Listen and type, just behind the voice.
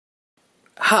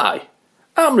Hi,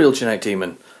 I'm Real Genetic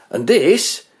Demon, and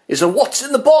this is a What's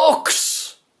in the Box?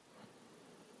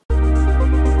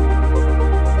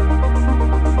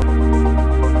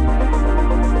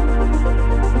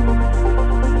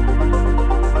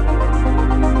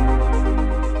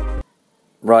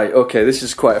 Right, okay, this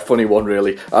is quite a funny one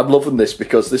really. I'm loving this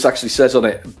because this actually says on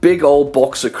it, big old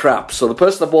box of crap. So the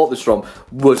person I bought this from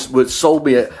sold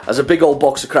me it as a big old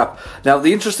box of crap. Now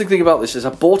the interesting thing about this is I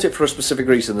bought it for a specific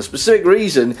reason. The specific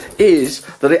reason is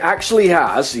that it actually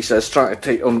has, he says, trying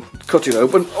to cut it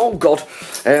open, oh god,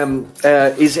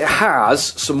 is it has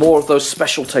some more of those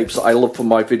special tapes that I love for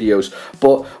my videos.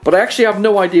 But I actually have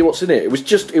no idea what's in it.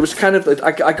 It was kind of,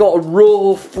 I got a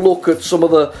rough look at some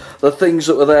of the things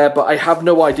that were there, but I have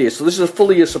no idea. So this is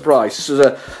fully a surprise.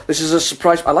 This is a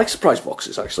surprise. I like surprise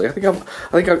boxes actually. I think I've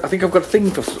got a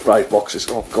thing for surprise boxes.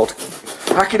 Oh god,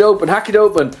 hack it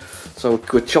open. So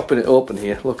we're chopping it open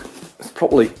here. Look, it's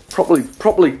properly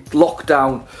locked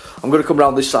down. I'm going to come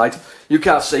around this side. You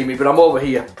can't see me, but I'm over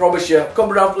here. Promise you.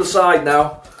 Come around to the side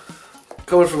now.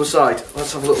 Coming from the side.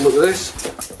 Let's have a little look at this.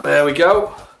 There we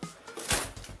go.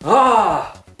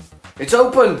 Ah. It's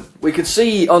open. We can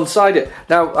see inside it.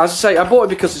 Now, as I say, I bought it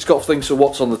because it's got things for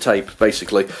what's on the tape,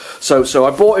 basically. So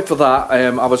I bought it for that.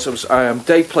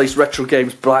 Dave plays retro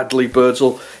games. Bradley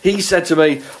Birdsall. He said to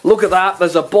me, "Look at that.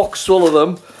 There's a box full of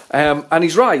them." And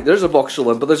he's right. There's a box full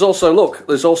of them. But there's also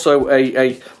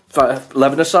a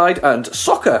Lebanon side and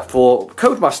soccer for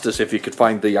Codemasters. If you could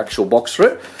find the actual box for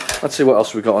it. Let's see what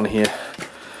else we got on here.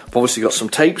 We've obviously got some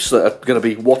tapes that are going to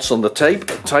be what's on the tape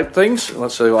type things.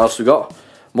 Let's see what else we got.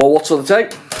 More what's on the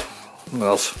tape. What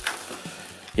else?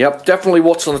 Yep, definitely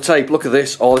what's on the tape. Look at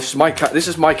this. Oh, this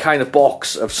is my kind of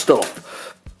box of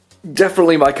stuff.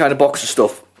 Definitely my kind of box of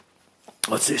stuff.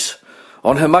 What's this?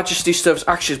 On Her Majesty Serves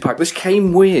Action Pack. This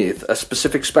came with a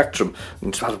specific Spectrum.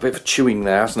 It's had a bit of chewing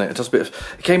there, hasn't it? It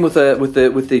came with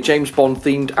the James Bond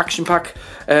themed Action Pack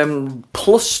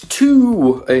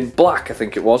 +2 in black, I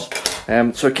think it was.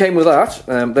 So it came with that.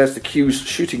 There's the Q's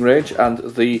shooting range and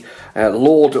the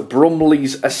Lord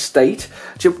Brumley's estate.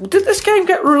 Did this game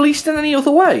get released in any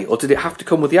other way, or did it have to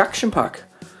come with the Action Pack?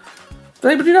 Does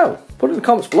anybody know? Put it in the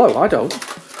comments below. I don't.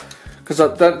 Because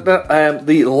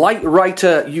the Light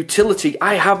Writer utility,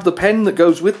 I have the pen that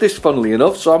goes with this, funnily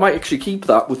enough, so I might actually keep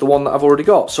that with the one that I've already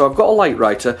got. So I've got a Light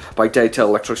Writer by Daytail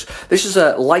Electronics. This is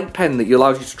a light pen that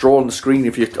allows you to draw on the screen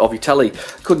of your telly.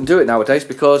 Couldn't do it nowadays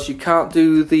because you can't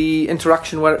do the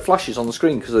interaction where it flashes on the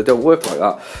screen because they don't work like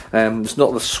that. It's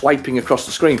not the swiping across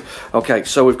the screen. Okay,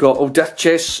 so we've got Death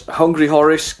Chase, Hungry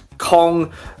Horace,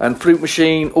 Kong, and Fruit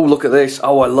Machine. Oh, look at this.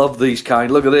 Oh, I love these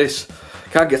kind. Look at this.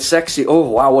 Can't Get Sexy. Oh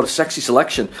wow, what a sexy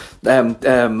selection.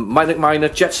 Miner,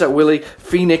 Jet Set Willy,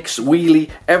 Phoenix, Wheelie,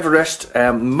 Everest,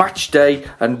 Match Day,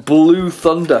 and Blue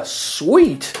Thunder.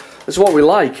 Sweet. That's what we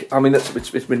like. I mean,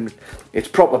 it's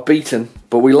proper beaten,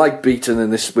 but we like beaten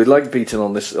in this. We like beaten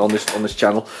on this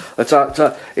channel. It's our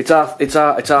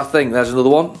thing. There's another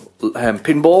one.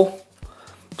 Pinball,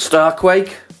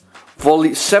 Starquake,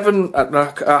 volume 7 at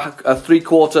a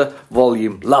 3/4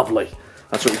 volume. Lovely.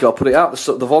 That's what we got. Put it out.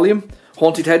 The volume.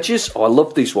 Haunted Hedges. Oh, I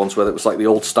love these ones where it was like the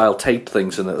old style tape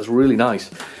things in it. That's really nice.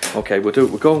 Okay, we're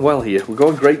going well here. We're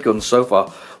going great guns so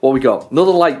far. What we got?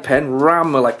 Another light pen,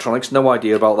 RAM Electronics. No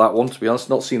idea about that one, to be honest.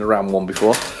 Not seen a RAM one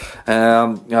before.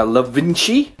 La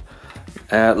Vinci,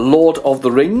 Lord of the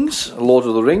Rings,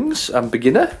 and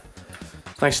Beginner.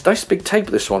 Nice big tape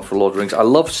this one for Lord of the Rings. I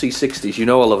love C60s. You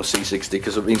know I love a C60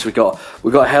 because it means we got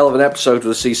a hell of an episode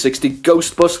with a C60.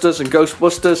 Ghostbusters and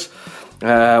Ghostbusters.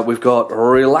 We've got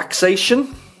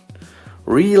relaxation.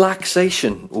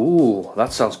 Ooh,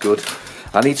 that sounds good.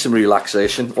 I need some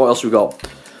relaxation. What else we got?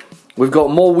 We've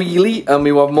got more Wheelie, and we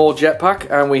have more Jetpack,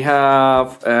 and we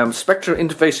have Spectra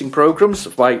interfacing programs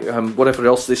by whatever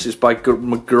else this is by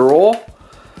McGraw.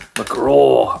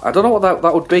 I don't know what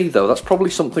that would be though. That's probably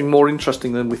something more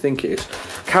interesting than we think it is.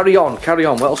 Carry on.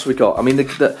 What else have we got? I mean,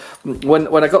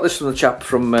 when I got this from the chap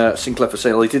from Sinclair for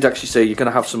Sale, he did actually say you're going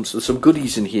to have some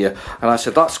goodies in here, and I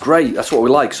said that's great. That's what we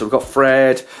like. So we've got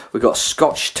Fred, we've got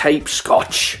Scotch tape.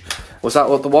 Was that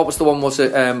what was the one? Was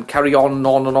it Carry On and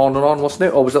On, wasn't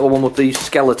it? Or was that the one with the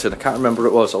skeleton? I can't remember what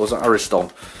it was. Or was it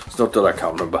Ariston? It's not that I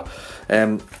can't remember.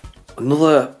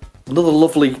 Another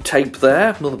lovely tape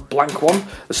there, another blank one.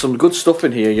 There's some good stuff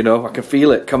in here, you know, I can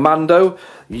feel it. Commando,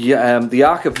 the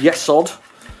Ark of Yesod,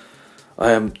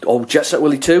 Jet Set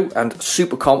Willy 2, and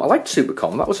Supercom. I liked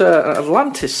Supercom. That was an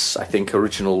Atlantis, I think,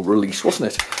 original release,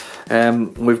 wasn't it?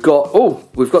 We've got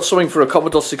something for a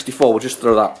Commodore 64. We'll just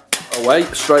throw that away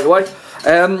straight away.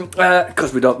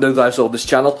 because we don't know that's on this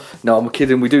channel. No, I'm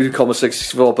kidding. We do Commodore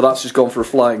 64, but that's just gone for a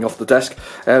flying off the desk.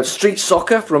 Street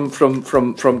Soccer from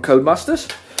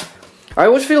Codemasters. I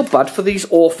always feel bad for these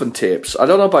orphan tapes. I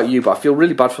don't know about you, but I feel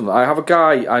really bad for them. I have a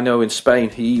guy I know in Spain.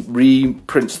 He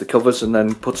reprints the covers and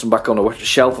then puts them back on a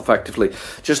shelf, effectively,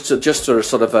 just to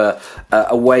sort of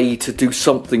a way to do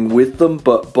something with them.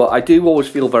 But I do always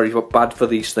feel very bad for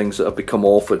these things that have become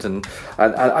orphaned, and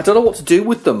I don't know what to do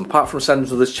with them apart from send them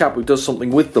to this chap who does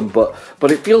something with them. But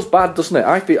it feels bad, doesn't it?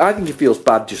 I think it feels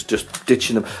bad just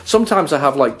ditching them. Sometimes I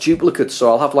have like duplicates, so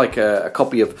I'll have like a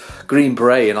copy of Green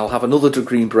Beret, and I'll have another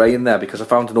Green Beret in there, because I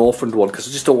found an orphaned one, because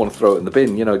I just don't want to throw it in the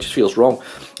bin, you know, it just feels wrong.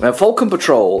 Falcon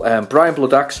Patrol, Brian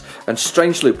Bloodaxe, and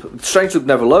Strange Loop. Strange Loop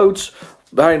never loads.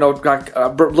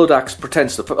 Bloodaxe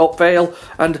pretends to fail,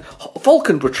 and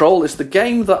Falcon Patrol is the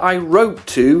game that I wrote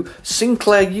to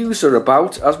Sinclair User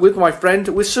about, as with my friend,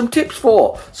 with some tips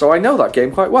for. So I know that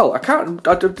game quite well.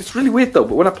 It's really weird though,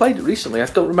 but when I played it recently, I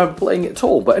don't remember playing it at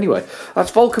all. But anyway,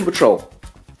 that's Falcon Patrol.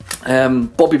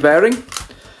 Bobby Bearing.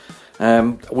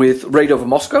 With Raid Over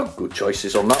Moscow, good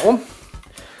choices on that one.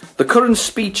 The current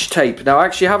speech tape. Now I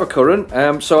actually have a current,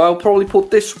 so I'll probably put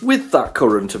this with that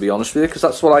current, to be honest with you, because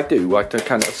that's what I do. I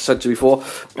kind of said to you before,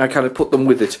 I kind of put them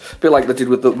with it, a bit like I did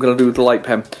with I'm going to do with the light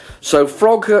pen. So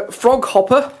Frog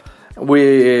Hopper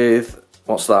with,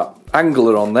 what's that?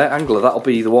 Angler on there. Angler, that'll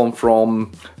be the one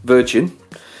from Virgin.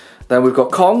 Then we've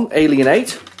got Kong, Alien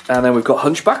 8, and then we've got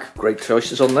Hunchback. Great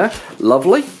choices on there.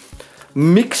 Lovely.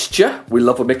 Mixture, we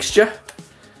love a mixture.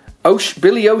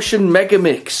 Billy Ocean Mega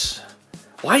Mix.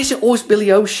 Why is it always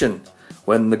Billy Ocean?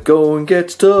 When the going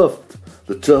gets tough,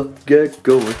 the tough get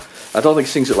going. I don't think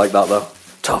he sings it like that though.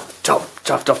 Tough, tough,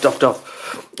 tough, tough, tough,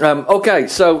 tough. Okay,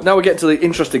 so now we get to the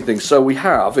interesting things. So we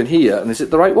have in here, and is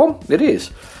it the right one? It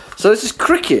is. So this is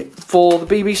cricket for the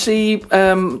BBC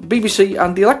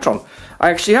and the Electron. I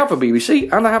actually have a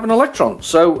BBC and I have an Electron,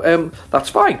 so that's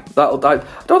fine. I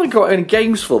don't think I've got any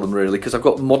games for them really, because I've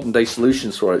got modern day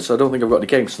solutions for it, so I don't think I've got any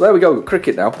games. So there we go,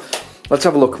 cricket now. Let's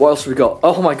have a look. What else have we got?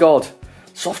 Oh my god,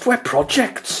 software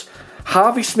projects.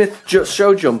 Harvey Smith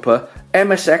Show Jumper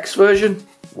MSX version.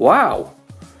 Wow.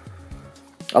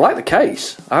 I like the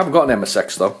case. I haven't got an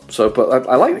MSX though, but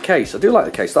I like the case. I do like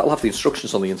the case. That'll have the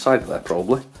instructions on the inside of there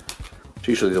probably. It's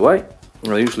usually the way.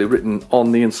 They're usually written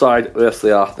on the inside. Yes,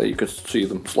 they are. There, you can see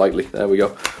them slightly. There we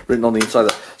go. Written on the inside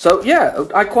there. So yeah,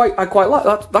 I quite like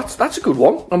that. That's a good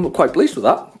one. I'm quite pleased with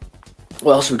that.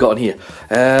 What else have we got in here?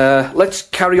 Let's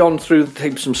carry on through the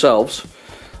tapes themselves.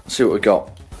 Let's see what we've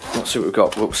got.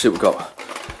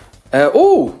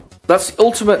 Oh, that's the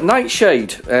Ultimate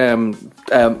Nightshade.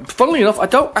 Funnily enough, I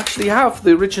don't actually have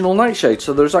the original Nightshade,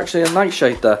 so there's actually a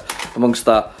Nightshade there amongst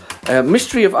that.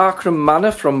 Mystery of Arkham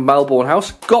Manor from Melbourne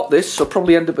House. Got this, so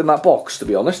probably end up in that box, to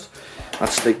be honest.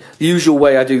 That's the usual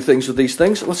way I do things with these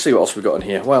things. Let's see what else we've got in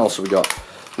here. What else have we got?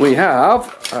 We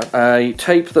have a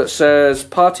tape that says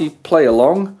Party Play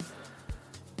Along.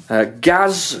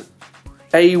 Gaz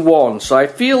A1. So I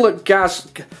feel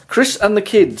that Chris and the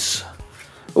Kids.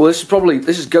 Well, this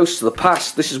is Ghosts of the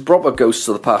Past. This is proper Ghosts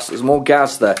of the Past. There's more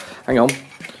Gaz there. Hang on.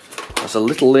 There's a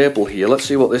little label here. Let's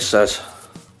see what this says.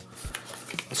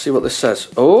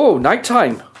 Oh,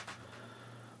 Nighttime.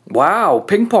 Wow,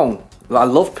 Ping Pong. I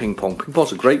love Ping Pong. Ping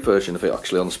Pong's a great version of it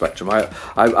actually on the Spectrum. I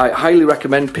highly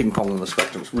recommend Ping Pong on the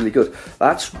Spectrum. It's really good.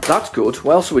 That's good.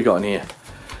 What else have we got in here?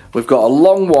 We've got a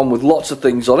long one with lots of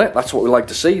things on it. That's what we like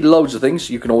to see. Loads of things.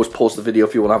 You can always pause the video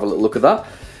if you want to have a little look at that.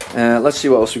 Let's see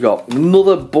what else we got.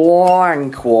 Another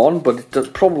blank one, but it's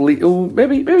probably... Oh,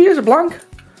 maybe here's a blank.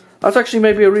 That's actually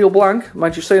maybe a real blank.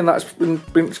 Mind you saying that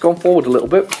it's gone forward a little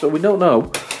bit, so we don't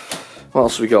know. What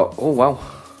else have we got? Oh, wow.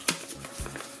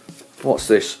 What's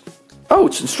this? Oh,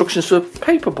 it's instructions for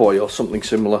Paperboy or something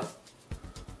similar.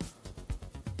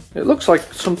 It looks like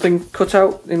something cut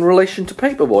out in relation to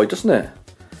Paperboy, doesn't it?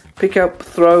 Pick up,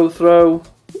 throw.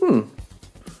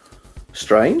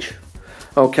 Strange.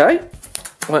 Okay.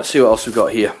 Let's see what else we've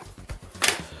got here.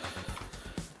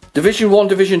 Division 1,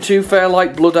 Division 2,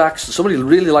 Fairlight, Bloodaxe. Somebody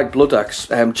really liked Bloodaxe.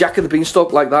 Jack of the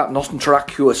Beanstalk like that.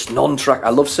 I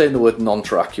love saying the word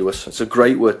non-terraqueous. It's a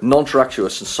great word.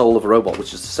 Non-terraqueous and Soul of a Robot,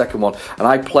 which is the second one. And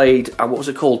I played, what was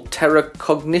it called?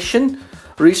 Terracognition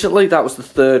recently. That was the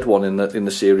third one in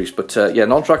the series. But yeah,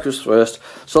 non-terraqueous first,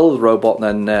 Soul of the Robot,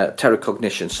 and then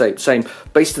Terracognition. Same,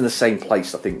 based in the same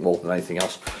place, I think, more than anything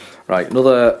else. Right,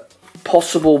 another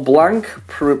possible blank.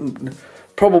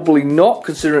 Probably not,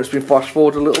 considering it's been fast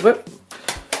forward a little bit.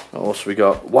 What else we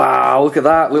got? Wow, look at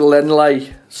that little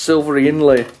inlay, silvery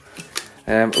inlay.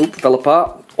 Oop, fell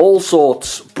apart. All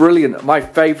Sorts, brilliant. My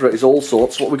favourite is All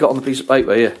Sorts. What we got on the piece of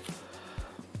paper here?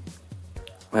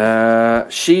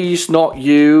 She's Not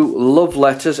You, Love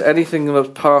Letters, Anything That's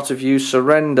Part of You,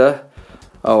 Surrender.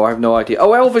 Oh, I have no idea. Oh,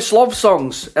 Elvis Love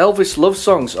Songs. Elvis Love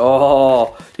Songs.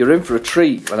 Oh, you're in for a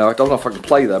treat. I don't know if I can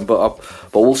play them, but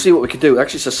we'll see what we can do. It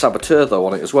actually says Saboteur, though,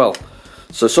 on it as well.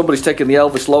 So somebody's taking the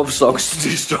Elvis Love Songs to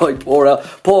destroy poor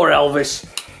Elvis.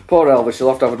 Poor Elvis, you'll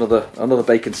have to have another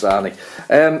bacon sarnie.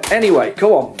 Anyway,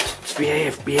 come on. Just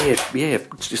behave.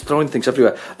 Just throwing things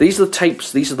everywhere. These are the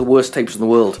tapes. These are the worst tapes in the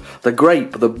world. They're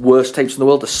great, but the worst tapes in the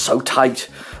world are so tight.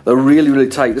 They're really, really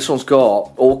tight. This one's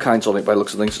got all kinds on it by the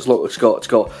looks of things. It's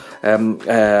got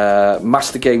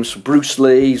Master Games for Bruce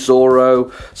Lee,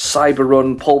 Zorro, Cyber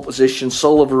Run, Pole Position,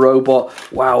 Soul of a Robot.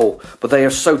 Wow. But they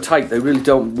are so tight, they really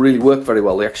don't really work very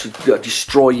well. They actually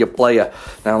destroy your player.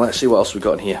 Now, let's see what else we've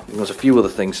got in here. There's a few other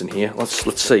things in here.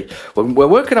 Let's see. We're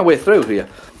working our way through here.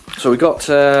 So we got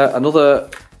another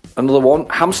one,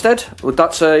 Hampstead.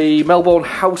 That's a Melbourne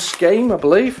house game, I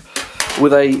believe,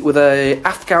 with a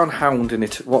Afghan hound in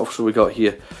it. What else have we got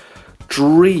here?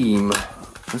 Dream.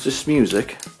 Is this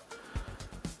music?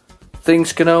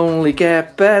 Things can only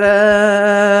get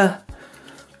better.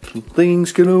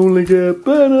 Things can only get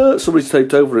better. Somebody's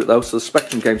taped over it though, so the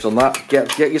Spectrum game's on that.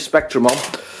 Get your Spectrum on.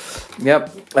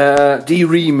 Yep,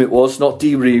 D-Ream it was, not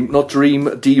D-Ream, not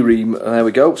Dream, D-Ream. There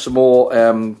we go, some more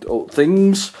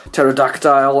things.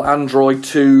 Pterodactyl, Android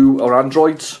 2, or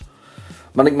Androids.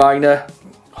 Manic Miner,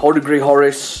 Horrigry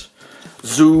Horace,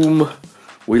 Zoom.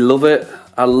 We love it.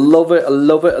 I love it, I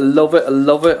love it, I love it, I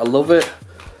love it, I love it.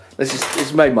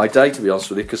 It's made my day, to be honest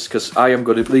with you, because I am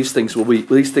going to. These things will be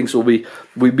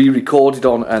recorded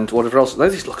on and whatever else. Now,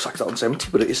 this looks like that one's empty,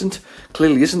 but it isn't.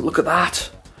 Clearly isn't. Look at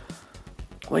that.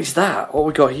 What is that? What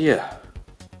we got here?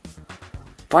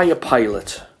 Fire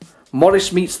Pilot.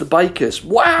 Morris Meets the Bikers.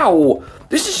 Wow!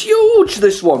 This is huge,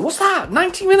 this one. What's that?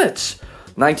 90 minutes.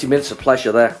 90 minutes of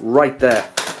pleasure there. Right there.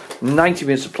 90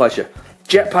 minutes of pleasure.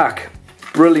 Jetpack.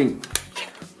 Brilliant.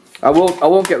 I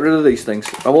won't get rid of these things.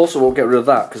 I also won't get rid of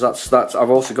that, because that's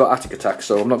I've also got Attic Attack,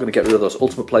 so I'm not going to get rid of those.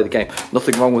 Ultimate Play the Game.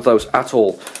 Nothing wrong with those at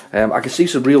all. I can see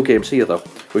some real games here, though.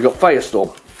 We've got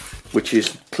Firestorm, which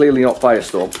is clearly not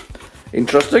Firestorm.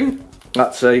 Interesting.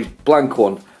 That's a blank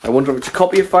one. I wonder if it's a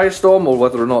copy of Firestorm or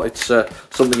whether or not it's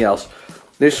something else.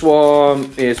 This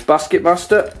one is Basket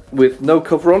Master with no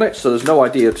cover on it, so there's no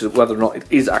idea to whether or not it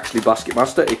is actually Basket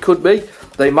Master. It could be.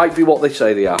 They might be what they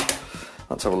say they are.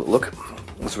 Let's have a look.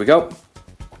 There we go.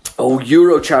 Oh,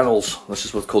 Euro Channels. This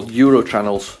is what's called Euro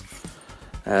Channels.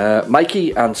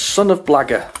 Mikey and Son of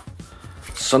Blagger.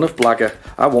 Son of Blagger.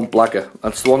 I want Blagger.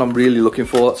 That's the one I'm really looking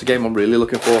for. That's a game I'm really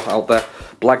looking for out there.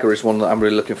 Blagger is one that I'm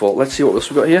really looking for. Let's see what else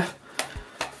we've got here.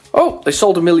 Oh, they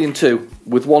sold 1 million too,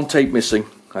 with one tape missing,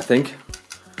 I think.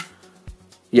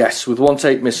 Yes, with one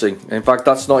tape missing. In fact,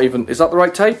 that's not even... Is that the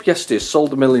right tape? Yes, it is.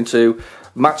 Sold 1 million too.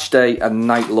 Match Day and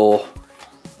Night Law.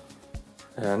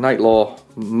 Night Law,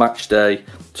 Match Day.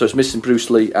 So it's missing Bruce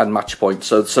Lee and Match Point.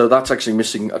 So that's actually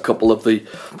missing a couple of the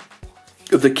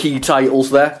key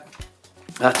titles there.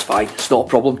 That's fine. It's not a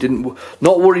problem.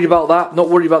 Not worried about that. Not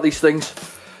worried about these things.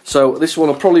 So this one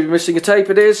will probably be missing a tape.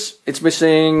 It is. It's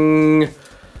missing.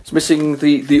 It's missing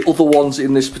the other ones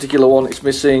in this particular one. It's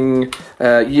missing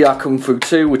Ya Kung Fu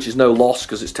 2, which is no loss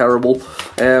because it's terrible,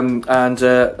 and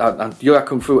Ya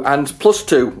Kung Fu and Plus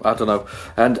 2. I don't know.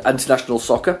 And International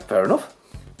Soccer. Fair enough.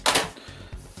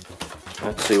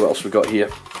 Let's see what else we've got here.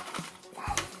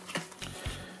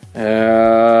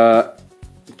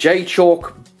 J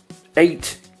Chalk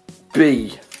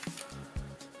 8B.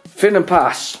 Fin and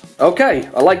Pass. Okay,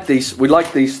 I like these. We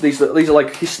like these. These are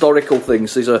like historical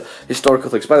things. These are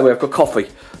historical things. By the way, I've got coffee.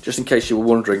 Just in case you were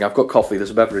wondering, I've got coffee. There's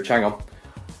a beverage. Hang on.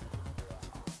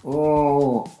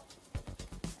 Oh,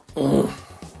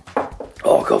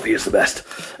 oh, coffee is the best.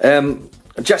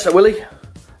 Jet Willie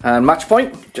and Match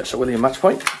Point. Jet Willie and Match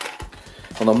Point.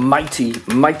 On a mighty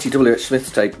W.H.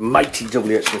 Smith tape. Mighty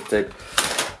W.H. Smith tape.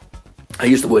 I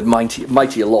use the word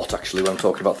mighty a lot actually when I'm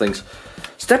talking about things.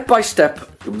 Step by Step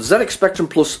ZX Spectrum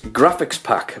Plus Graphics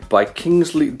Pack by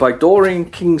Doreen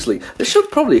Kingsley. This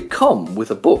should probably come with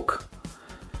a book.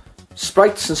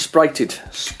 Sprites and Sprited.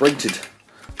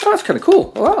 Oh, that's kind of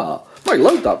cool. Ah, might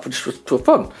load that for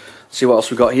fun. See what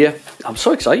else we got here. I'm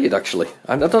so excited actually.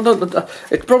 I don't know.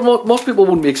 It probably most people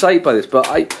wouldn't be excited by this, but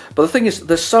the thing is,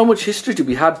 there's so much history to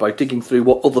be had by digging through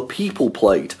what other people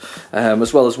played,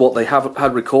 as well as what they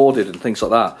had recorded and things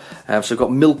like that. So we've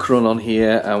got Milk Run on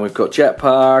here, and we've got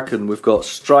Jetpack, and we've got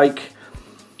Strike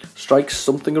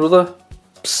something or other,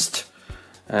 Psst,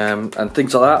 and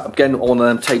things like that. Again, one of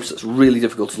them tapes that's really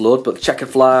difficult to load, but Checkered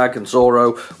Flag and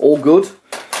Zorro, all good.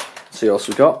 Let's see what else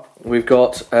we got. We've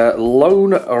got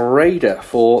Lone Raider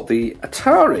for the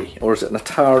Atari, or is it an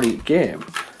Atari game?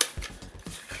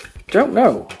 Don't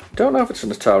know. Don't know if it's an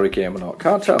Atari game or not.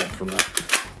 Can't tell from that.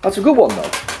 That's a good one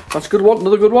though. That's a good one.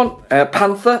 Another good one.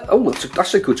 Panther. Oh, that's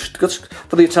actually good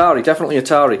for the Atari. Definitely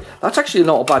Atari. That's actually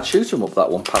not a bad shoot 'em up. That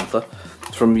one, Panther,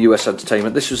 from US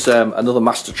Entertainment. This was another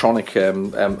Mastertronic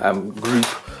group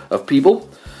of people.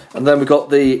 And then we got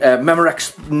the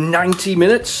Memorex 90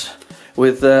 minutes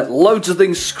with loads of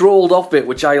things scrolled off it,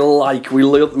 which I like. We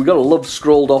gotta love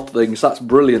scrolled off things. That's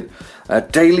brilliant.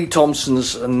 Daley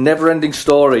Thompson's Never Ending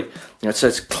Story. It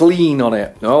says clean on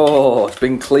it. Oh, it's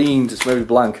been cleaned. It's maybe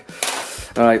blank.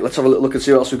 All right, let's have a look and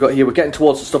see what else we've got here. We're getting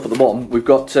towards the stuff at the bottom. We've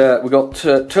got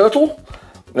turtle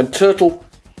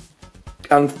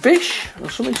and fish or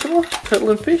something similar. Turtle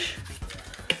and fish.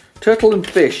 Turtle and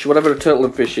fish, whatever a turtle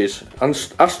and fish is. And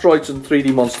asteroids and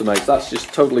 3D monster mates. That's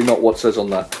just totally not what it says on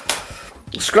there.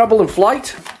 Scrabble and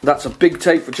flight. That's a big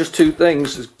tape for just 2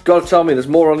 things. It's got to tell me there's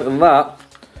more on it than that.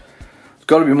 There's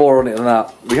got to be more on it than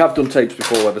that. We have done tapes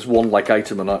before where there's one like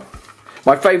item on it.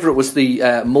 My favourite was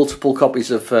the multiple copies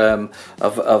of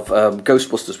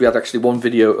Ghostbusters. We had actually one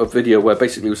video where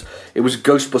basically it was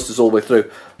Ghostbusters all the way through.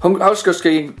 House Ghost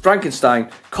King, Frankenstein,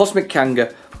 Cosmic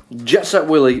Kanga, Jet Set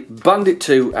Willy, Bandit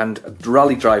 2, and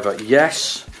Rally Driver.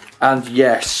 Yes and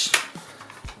yes.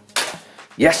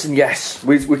 Yes and yes.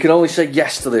 We can only say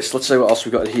yes to this. Let's see what else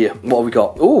we got here. What have we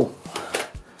got? Ooh.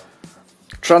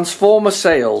 Transformer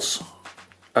Sales.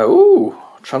 Oh,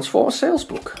 Transformer Sales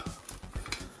book.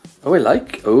 Oh, I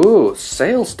like. Oh,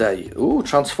 Sales Day. Oh,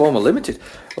 Transformer Limited.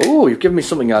 Oh, you've given me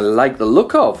something I like the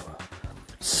look of.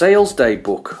 Sales Day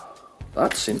book.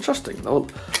 That's interesting. We'll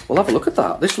have a look at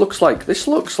that. This looks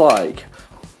like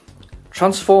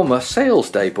Transformer Sales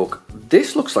Day book.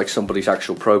 This looks like somebody's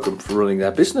actual program for running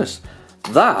their business.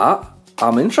 That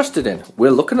I'm interested in. We're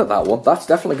looking at that one. That's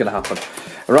definitely going to happen.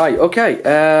 Right, okay,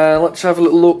 let's have a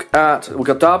little look at, we've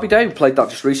got Derby Day, we played that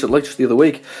just recently, just the other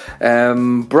week.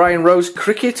 Brian Rose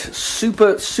Cricket,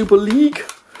 Super League.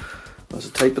 There's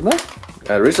a tape in there.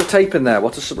 There is a tape in there,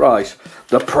 what a surprise.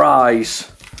 The prize.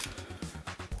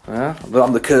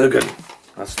 I'm the Kurgan,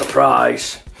 that's the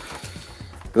prize.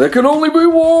 There can only be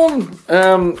one.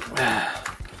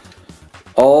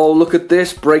 Oh, look at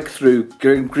this. Breakthrough,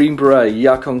 Green Beret,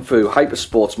 Ya Kung Fu,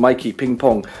 Hypersports, Mikey, Ping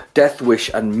Pong, Death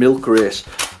Wish, and Milk Race.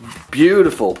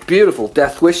 Beautiful, beautiful.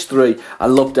 Death Wish 3. I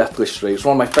love Death Wish 3. It's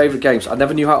one of my favourite games. I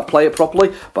never knew how to play it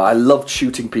properly, but I loved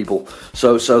shooting people.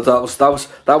 So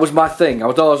that was my thing. I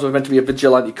was always meant to be a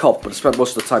vigilante cop, but I spent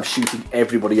most of the time shooting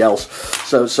everybody else.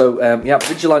 Yeah,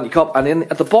 vigilante cop. And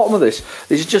at the bottom of this,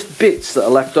 these are just bits that are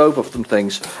left over from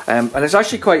things. And it's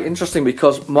actually quite interesting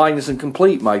because mine isn't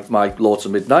complete. My Lords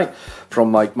of Midnight from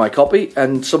my copy,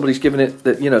 and somebody's given it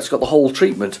that, it's got the whole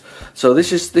treatment. So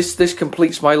this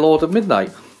completes my Lord of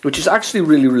Midnight, which is actually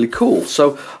really, really cool.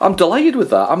 So I'm delighted with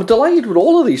that. I'm delighted with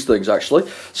all of these things,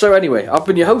 actually. So anyway, I've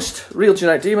been your host, Real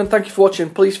Genetic Demon. Thank you for watching.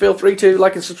 Please feel free to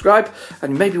like and subscribe,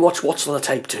 and maybe watch What's on the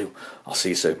Tape too. I'll see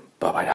you soon. Bye-bye now.